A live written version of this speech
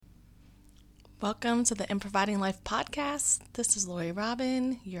Welcome to the Improviding Life podcast. This is Lori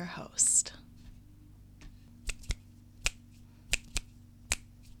Robin, your host.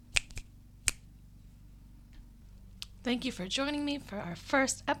 Thank you for joining me for our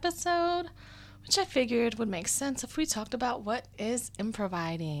first episode, which I figured would make sense if we talked about what is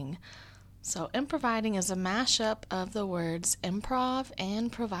improviding. So improviding is a mashup of the words improv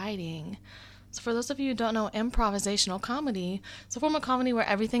and providing. So for those of you who don't know, improvisational comedy is a form of comedy where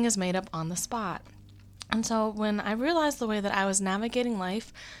everything is made up on the spot. And so when I realized the way that I was navigating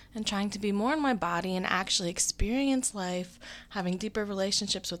life and trying to be more in my body and actually experience life, having deeper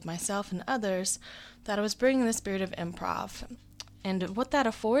relationships with myself and others, that I was bringing the spirit of improv. And what that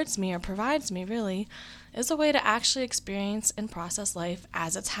affords me, or provides me really, is a way to actually experience and process life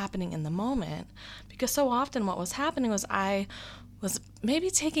as it's happening in the moment. Because so often what was happening was I was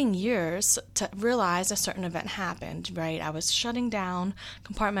maybe taking years to realize a certain event happened, right? I was shutting down,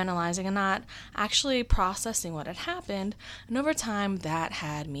 compartmentalizing, and not actually processing what had happened. And over time, that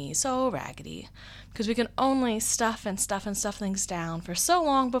had me so raggedy. Because we can only stuff things down for so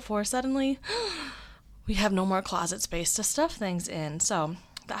long before suddenly we have no more closet space to stuff things in. So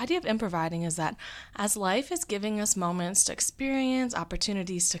the idea of improviding is that as life is giving us moments to experience,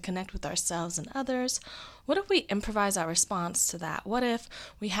 opportunities to connect with ourselves and others, what if we improvise our response to that? What if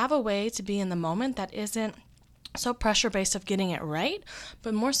we have a way to be in the moment that isn't so pressure-based of getting it right,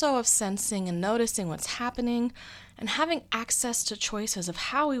 but more so of sensing and noticing what's happening and having access to choices of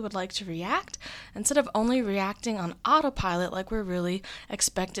how we would like to react instead of only reacting on autopilot like we're really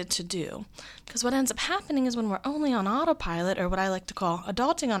expected to do. Because what ends up happening is when we're only on autopilot, or what I like to call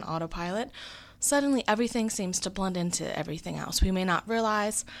adulting on autopilot, suddenly everything seems to blend into everything else. We may not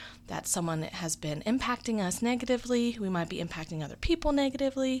realize that someone has been impacting us negatively. We might be impacting other people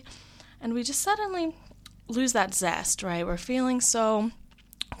negatively. And we just suddenly lose that zest, right? We're feeling so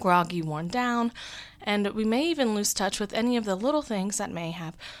groggy, worn down, and we may even lose touch with any of the little things that may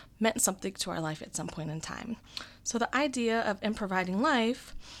have meant something to our life at some point in time. So the idea of improviding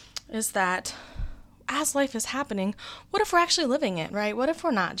life is that as life is happening, what if we're actually living it, right? What if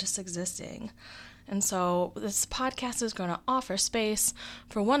we're not just existing? And so this podcast is going to offer space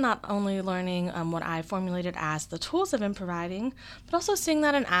for one, not only learning what I formulated as the tools of improviding, but also seeing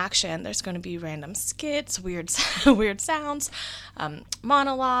that in action. There's going to be random skits, weird sounds,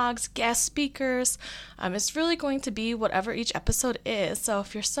 monologues, guest speakers. It's really going to be whatever each episode is. So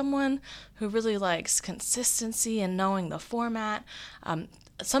if you're someone who really likes consistency and knowing the format,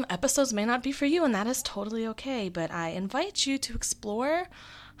 some episodes may not be for you, and that is totally okay. But I invite you to explore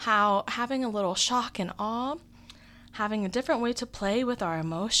how having a little shock and awe, having a different way to play with our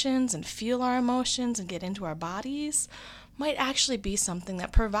emotions and feel our emotions and get into our bodies might actually be something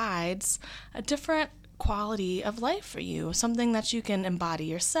that provides a different quality of life for you, something that you can embody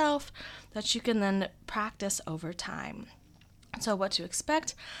yourself, that you can then practice over time. So what to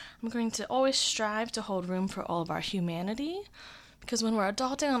expect? I'm going to always strive to hold room for all of our humanity, because when we're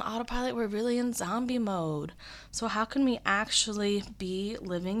adulting on autopilot, we're really in zombie mode. So how can we actually be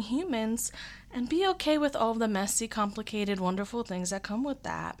living humans and be okay with all of the messy, complicated, wonderful things that come with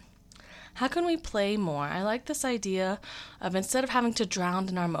that? How can we play more? I like this idea of, instead of having to drown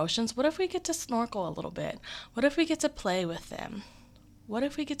in our emotions, what if we get to snorkel a little bit? What if we get to play with them? What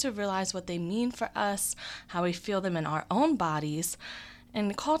if we get to realize what they mean for us, how we feel them in our own bodies,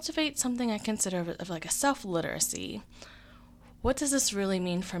 and cultivate something I consider of like a self-literacy? What does this really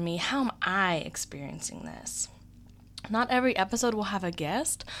mean for me? How am I experiencing this? Not every episode will have a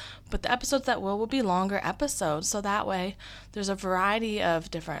guest, but the episodes that will be longer episodes. So that way there's a variety of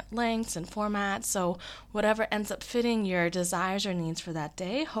different lengths and formats. So whatever ends up fitting your desires or needs for that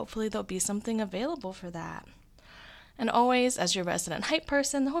day, hopefully there'll be something available for that. And always, as your resident hype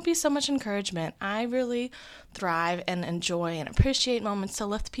person, there will be so much encouragement. I really thrive and enjoy and appreciate moments to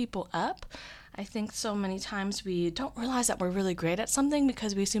lift people up. I think so many times we don't realize that we're really great at something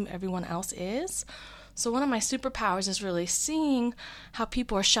because we assume everyone else is. So one of my superpowers is really seeing how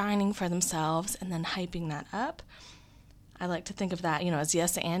people are shining for themselves and then hyping that up. I like to think of that, as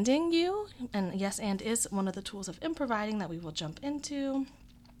yes-anding you. And yes and is one of the tools of improviding that we will jump into.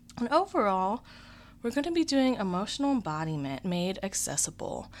 And overall, we're going to be doing emotional embodiment made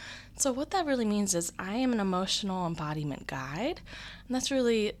accessible. So what that really means is I am an emotional embodiment guide, and that's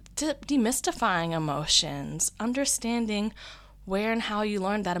really demystifying emotions, understanding where and how you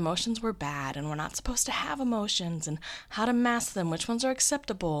learned that emotions were bad and we're not supposed to have emotions, and how to mask them, which ones are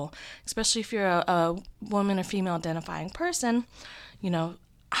acceptable, especially if you're a woman or female identifying person.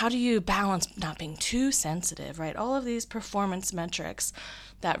 How do you balance not being too sensitive, right? All of these performance metrics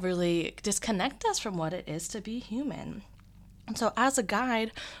that really disconnect us from what it is to be human. And so as a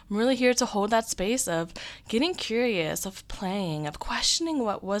guide, I'm really here to hold that space of getting curious, of playing, of questioning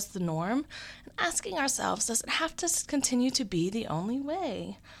what was the norm, and asking ourselves, does it have to continue to be the only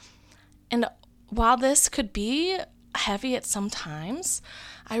way? And while this could be heavy at some times,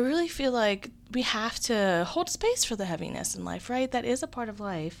 I really feel like we have to hold space for the heaviness in life, right? That is a part of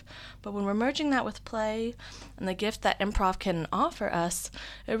life. But when we're merging that with play and the gift that improv can offer us,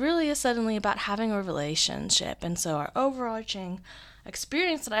 it really is suddenly about having a relationship. And so our overarching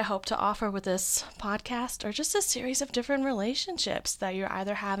experience that I hope to offer with this podcast are just a series of different relationships that you're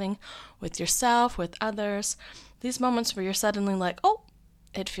either having with yourself, with others, these moments where you're suddenly like, oh,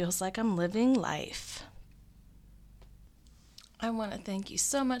 it feels like I'm living life. I want to thank you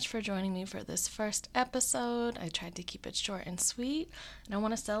so much for joining me for this first episode. I tried to keep it short and sweet, and I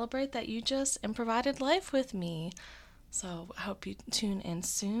want to celebrate that you just improvised life with me. So I hope you tune in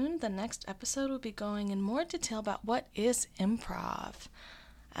soon. The next episode will be going in more detail about what is improv.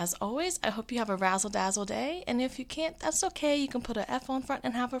 As always, I hope you have a razzle-dazzle day, and if you can't, that's okay. You can put an F on front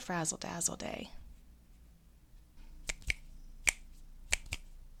and have a frazzle-dazzle day.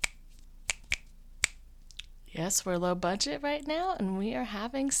 Yes, we're low budget right now, and we are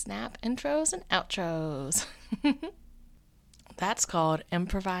having snap intros and outros. That's called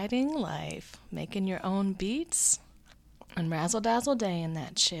improvising life, making your own beats and razzle-dazzle day in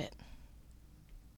that shit.